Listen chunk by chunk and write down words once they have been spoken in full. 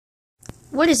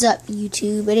What is up,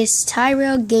 YouTube? It is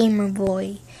Tyrell Gamer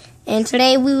Boy, and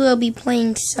today we will be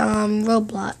playing some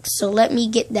Roblox. So let me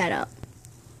get that up.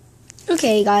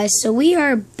 Okay, guys. So we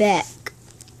are back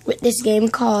with this game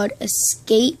called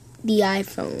Escape the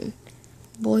iPhone.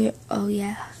 Boy, oh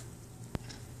yeah.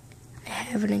 I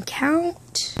have an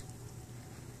account.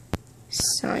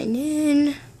 Sign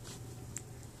in.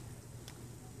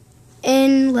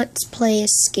 And let's play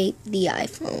Escape the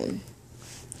iPhone.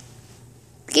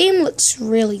 The game looks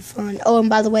really fun. Oh, and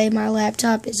by the way, my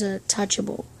laptop is a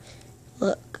touchable.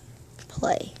 Look,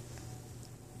 play.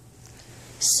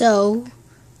 So,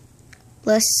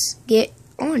 let's get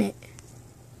on it.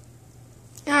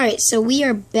 Alright, so we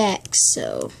are back.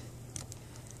 So,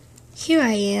 here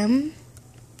I am.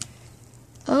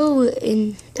 Oh,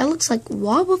 and that looks like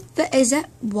Wobbuffet. Is that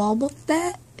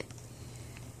Wobbuffet?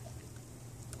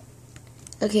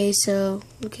 Okay, so,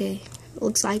 okay.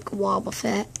 Looks like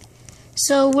Wobbuffet.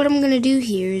 So what I'm gonna do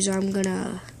here is I'm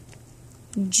gonna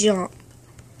jump.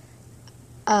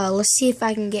 Let's see if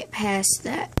I can get past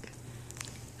that.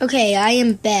 Okay, I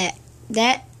am back.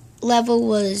 That level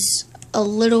was a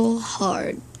little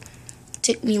hard.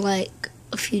 Took me like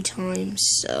a few times,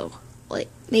 so like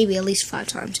maybe at least 5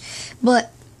 times.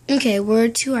 But okay, we're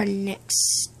to our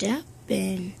next step,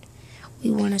 and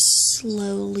we want to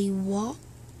slowly walk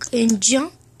and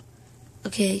jump.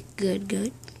 Okay,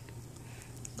 good.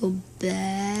 Go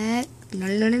back.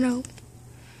 No.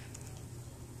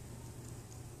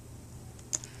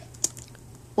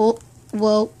 Oh,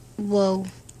 whoa.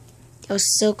 That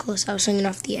was so close. I was swinging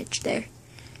off the edge there.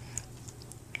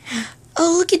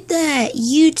 Oh, look at that.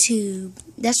 YouTube.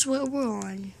 That's what we're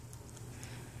on.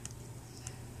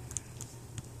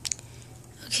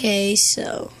 Okay,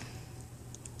 so.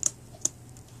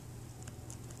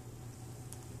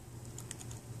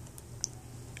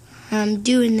 I'm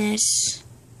doing this.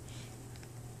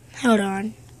 Hold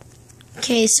on.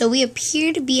 Okay, so we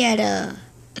appear to be at a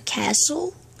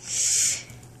castle.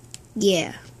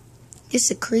 Yeah.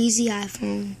 It's a crazy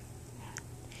iPhone.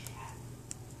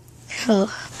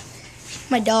 Oh.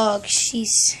 My dog,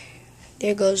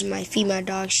 there goes my female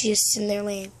dog. She's just sitting there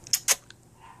laying.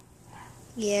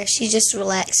 Yeah, she's just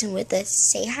relaxing with us.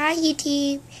 Say hi,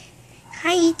 YouTube.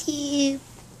 Hi, YouTube.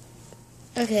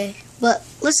 Okay, but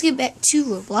let's get back to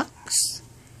Roblox.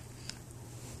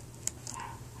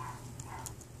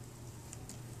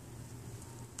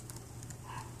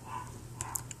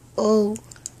 Oh.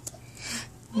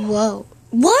 Whoa.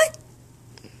 What?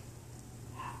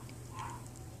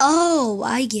 Oh,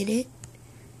 I get it.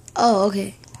 Oh,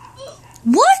 okay.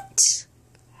 What?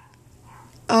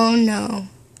 Oh, no.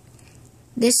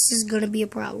 This is gonna be a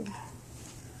problem.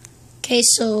 Okay,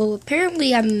 so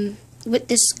apparently I'm with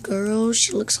this girl.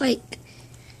 She looks like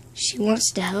she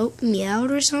wants to help me out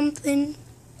or something.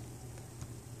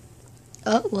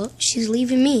 Oh, well, she's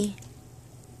leaving me.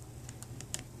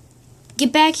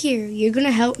 Get back here. You're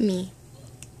gonna help me.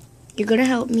 You're gonna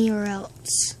help me or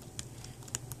else.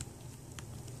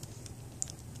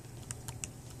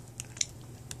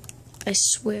 I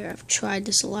swear I've tried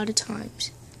this a lot of times.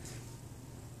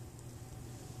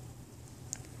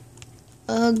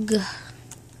 Ugh.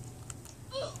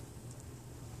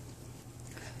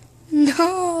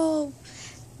 No.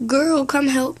 Girl, come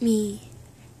help me.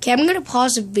 Okay, I'm gonna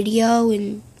pause the video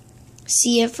and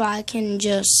see if I can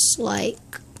just like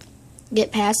get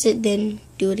past it, then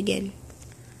do it again.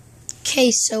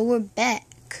 Okay, so we're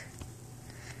back.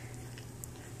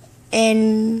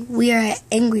 And we are at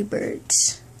Angry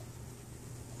Birds.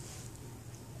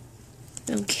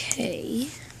 Okay.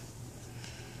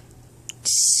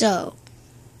 So.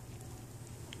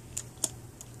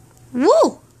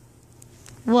 Whoa.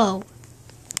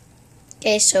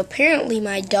 Okay, so apparently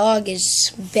my dog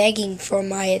is begging for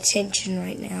my attention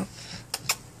right now.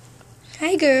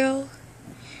 Hi, girl.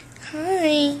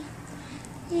 Hi.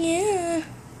 Yeah.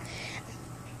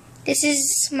 This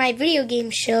is my video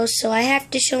game show, so I have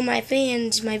to show my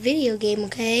fans my video game,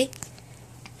 okay?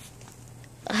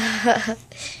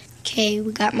 Okay,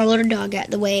 we got my little dog out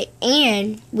of the way,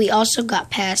 and we also got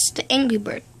past the Angry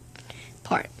Bird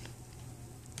part.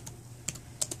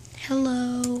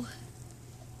 Hello.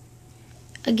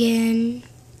 Again.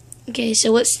 Okay,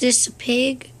 so what's this, a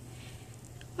pig?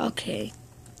 Okay.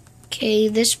 Okay,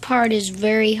 this part is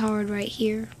very hard right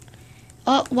here.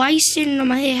 Oh, why are you standing on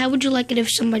my head? How would you like it if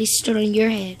somebody stood on your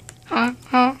head? Huh?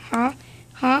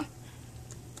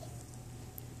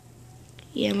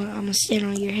 Yeah, I'm gonna stand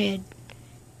on your head.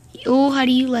 Oh, how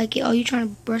do you like it? Oh, you're trying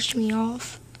to brush me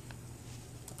off?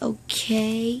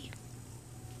 Okay.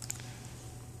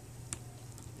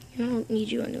 I don't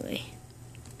need you anyway.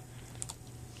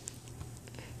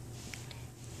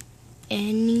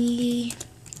 Any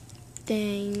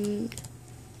anything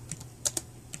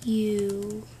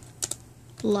you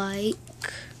like.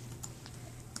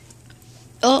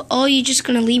 Oh, you're just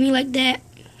gonna leave me like that?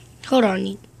 Hold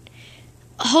on.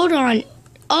 Hold on.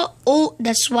 Oh,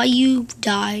 that's why you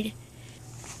died.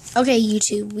 Okay,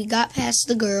 YouTube, we got past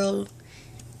the girl,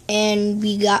 and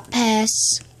we got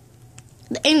past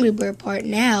the Angry Bird part.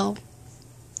 Now,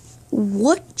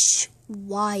 which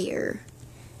wire?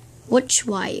 Which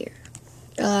wire?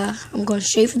 I'm going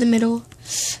straight for the middle.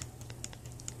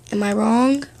 Am I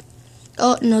wrong?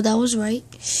 Oh, no, that was right.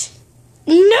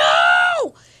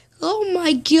 No! Oh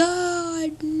my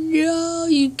God, no,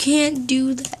 you can't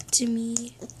do that to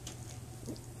me.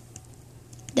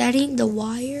 That ain't the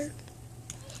wire.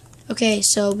 Okay,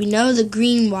 so we know the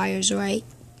green wire's right.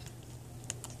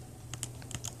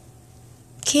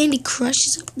 Candy Crush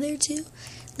is up there too.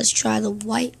 Let's try the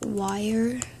white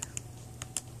wire.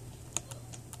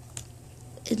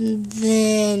 And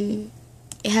then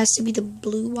it has to be the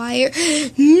blue wire.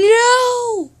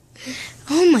 No!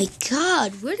 Oh my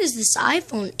God, where does this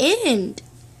iPhone end?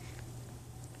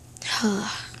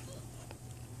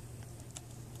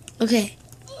 Okay,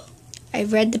 I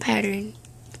read the pattern.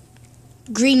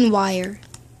 Green wire.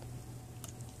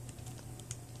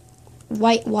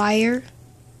 White wire.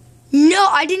 No,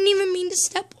 I didn't even mean to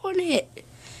step on it.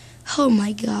 Oh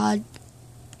my God.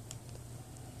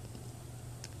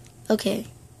 Okay.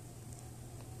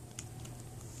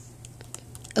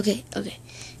 Okay.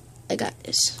 I got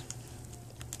this.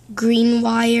 Green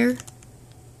wire.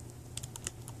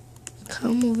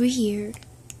 Come over here.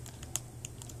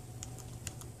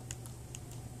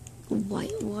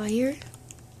 White wire.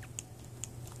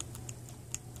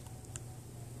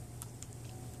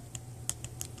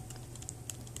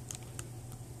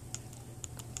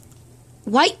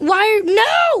 White wire?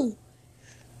 No!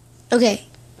 Okay,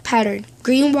 pattern.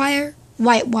 Green wire,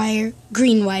 white wire,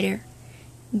 green wire.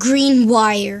 Green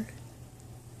wire.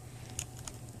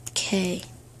 Okay.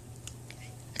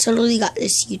 I totally got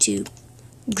this, YouTube.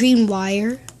 Green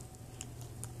wire.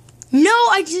 No,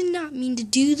 I did not mean to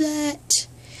do that.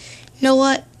 You know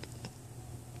what?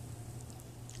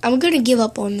 I'm going to give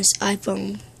up on this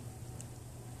iPhone.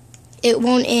 It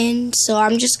won't end, so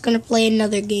I'm just going to play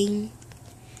another game.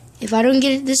 If I don't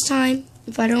get it this time,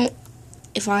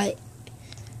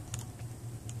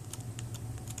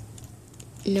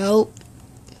 nope.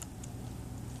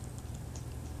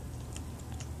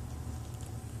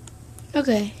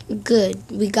 Okay, good.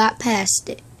 We got past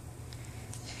it.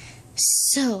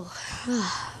 So,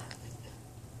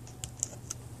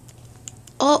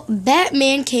 oh,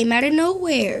 Batman came out of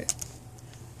nowhere.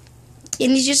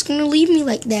 And he's just gonna leave me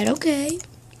like that, okay.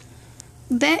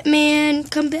 Batman,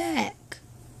 come back.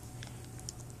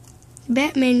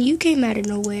 Batman, you came out of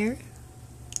nowhere.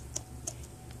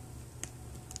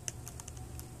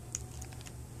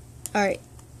 Alright,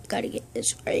 gotta get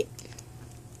this right.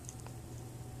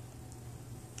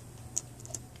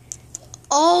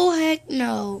 Oh, heck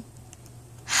no.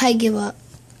 I give up.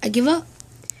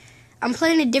 I'm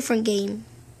playing a different game.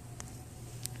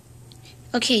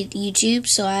 Okay, YouTube,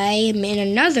 so I am in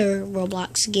another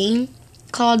Roblox game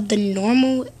called The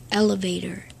Normal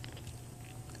Elevator.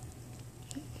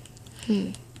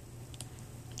 The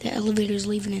elevator's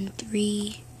leaving in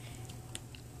 3.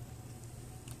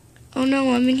 Oh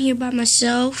no, I'm in here by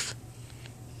myself.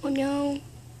 Oh no,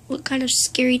 what kind of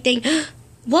scary thing?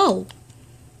 Whoa!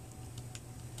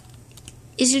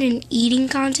 Is it an eating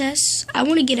contest? I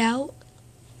want to get out.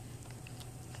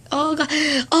 Oh God!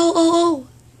 Oh!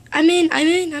 I'm in.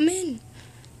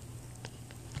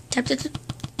 Tap.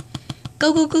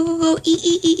 Go!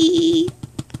 Eat.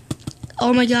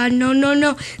 Oh my God!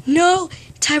 No!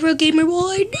 Tyro Gamer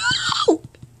Boy, no!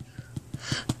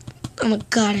 Oh my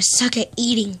God! I suck at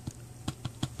eating,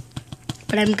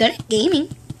 but I'm good at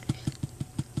gaming.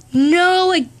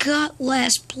 No, I got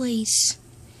last place.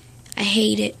 I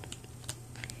hate it.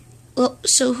 Well,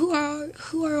 so who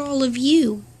are all of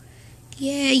you?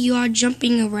 Yeah, you are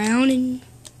jumping around and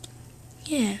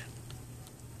yeah.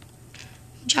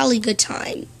 Jolly good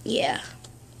time, yeah.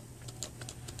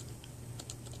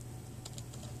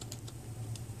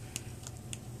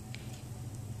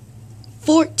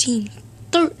 $14,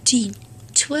 $13,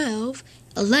 $12,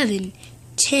 $11,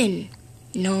 $10,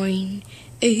 $9,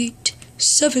 $8,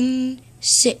 $7,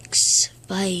 $6,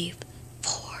 $5,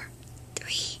 $4,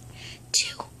 $3,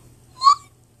 $2, $1.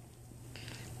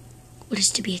 What is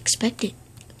to be expected?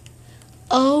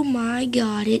 Oh my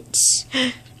God, it's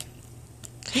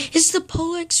the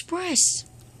Polar Express.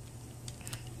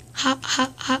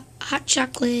 Hot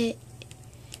chocolate.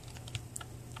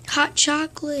 Hot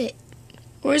chocolate.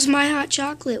 Where's my hot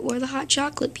chocolate? Where are the hot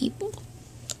chocolate people?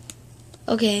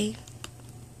 Okay,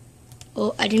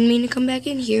 Oh, I didn't mean to come back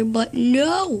in here, but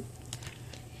no.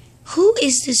 Who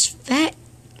is this fat,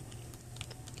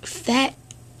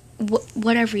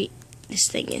 whatever this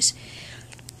thing is?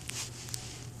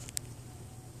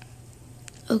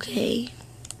 Okay.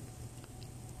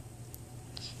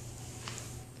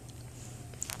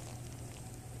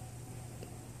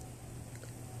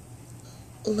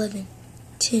 Eleven,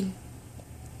 10,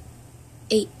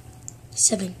 8,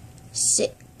 7,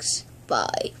 6, 5,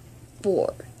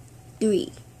 4,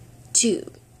 3,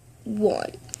 2,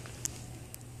 1.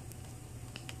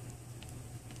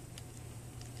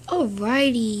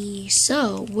 Alrighty,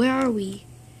 so where are we?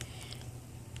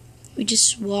 We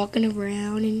just walking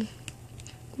around and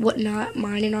whatnot,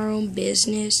 minding our own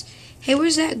business. Hey,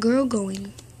 where's that girl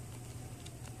going?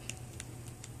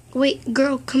 Wait,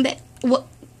 girl, come back. What?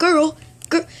 Girl,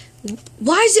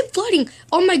 why is it flooding?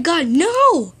 Oh my god,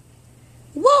 no!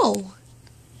 Whoa!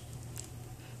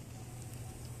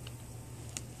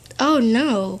 Oh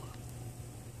no.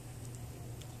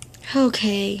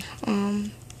 Okay,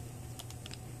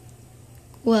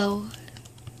 well,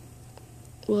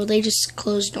 they just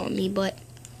closed on me, but,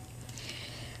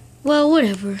 well,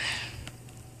 whatever.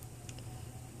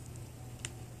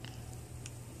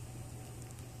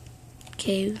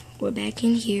 Okay, we're back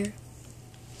in here.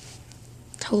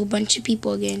 A whole bunch of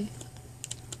people again.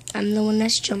 I'm the one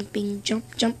that's jumping.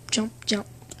 Jump, jump, jump, jump.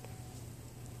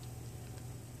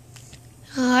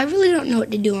 I really don't know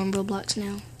what to do on Roblox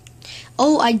now.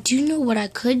 Oh, I do know what I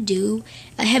could do.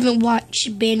 I haven't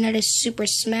watched Bayonetta's Super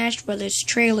Smash Bros.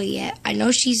 Trailer yet. I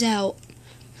know she's out.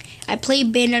 I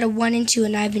played Bayonetta 1 and 2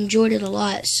 and I've enjoyed it a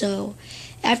lot. So,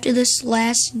 after this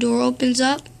last door opens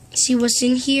up, see what's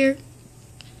in here,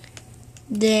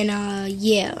 then,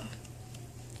 yeah.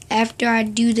 After I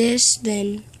do this,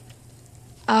 then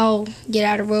I'll get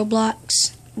out of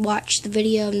Roblox, watch the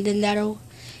video, and then that'll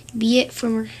be it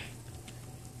for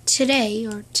today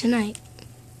or tonight.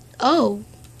 Oh,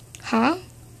 huh?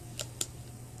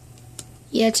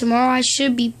 Yeah, tomorrow I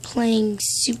should be playing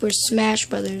Super Smash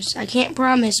Brothers. I can't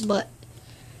promise, but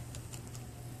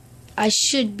I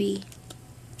should be.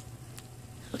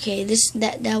 Okay,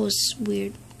 that was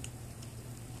weird.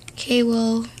 Okay,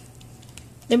 well,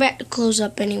 they're about to close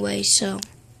up anyway, so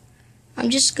I'm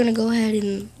just gonna go ahead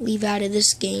and leave out of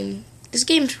this game. This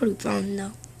game's pretty fun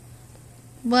though.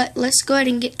 But let's go ahead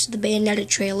and get to the Bayonetta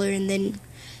trailer and then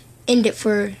end it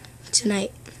for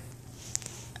tonight.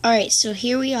 Alright, so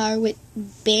here we are with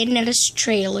Bayonetta's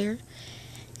trailer.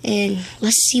 And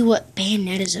let's see what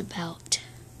Bayonetta's about.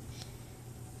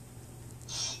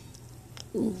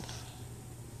 Ooh.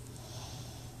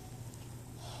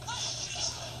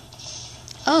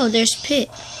 Oh, there's Pit.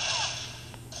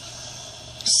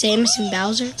 Samus and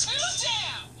Bowser.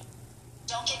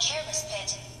 Don't get careless,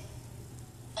 Pit.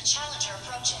 A challenger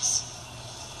approaches.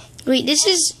 Wait, this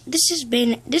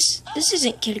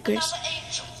isn't Kid Chris. Another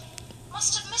angel.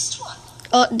 Must have missed one.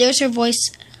 Oh, there's her voice.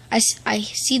 I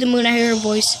see the moon, I hear her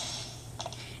voice.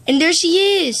 And there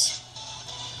she is.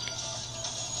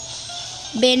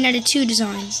 Bayonetta 2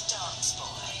 design. Dance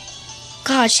boy.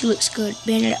 God, she looks good.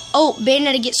 Bayonetta. Oh,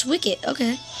 Bayonetta gets wicked.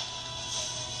 Okay.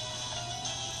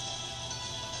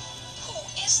 Who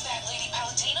is that, Lady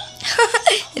Palutena?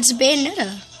 It's Bayonetta.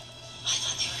 I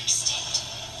thought they were extinct.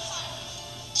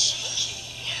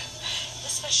 Cheeky.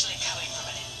 Especially coming from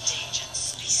an endangered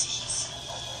species.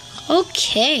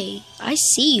 Okay. I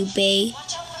see you, Bay.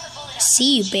 Watch out for her bullet. I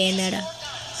see you, Bayonetta. A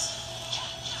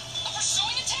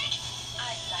pursuing attack?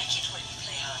 I like it when you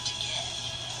play hard to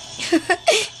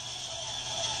get.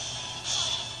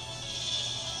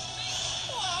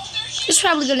 Wow, there she It's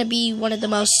probably gonna be one of the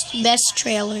best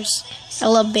trailers. I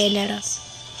love Bayonetta.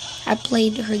 I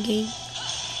played her game.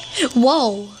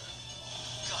 Whoa.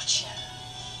 Gotcha.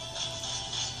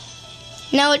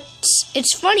 Now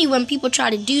it's funny when people try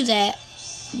to do that,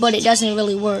 but it doesn't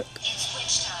really work. It's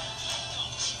witch time.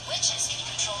 Witches can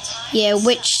control time. Yeah,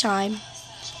 witch time.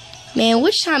 Man,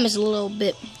 witch time is a little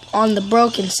bit on the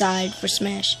broken side for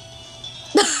Smash.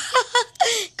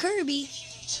 Kirby. You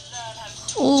need to learn how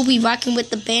to Oh, we rocking with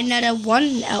the Bayonetta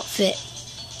 1 outfit.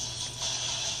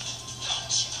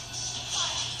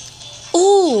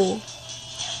 Ooh.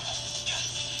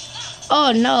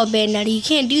 Oh no, Bayonetta, you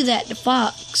can't do that to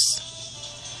Fox.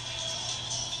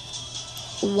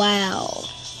 Wow.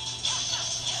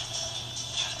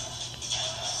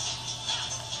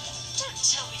 Don't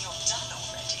tell me you're done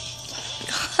already.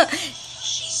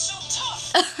 She's so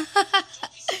tough.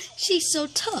 She's so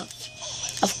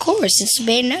tough. Of course, it's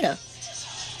Bayonetta.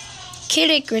 Kid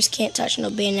Icarus can't touch no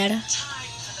Bayonetta. Time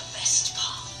for the best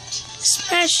part.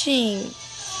 Smashing.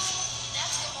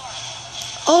 That's the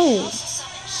moral. Oh. Also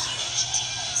summon huge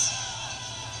demons.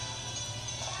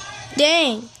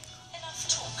 Dang. Enough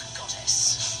talk,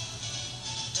 goddess.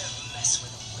 Don't mess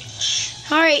with a witch.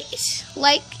 Alright,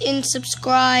 like and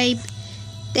subscribe.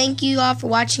 Thank you all for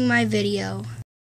watching my video.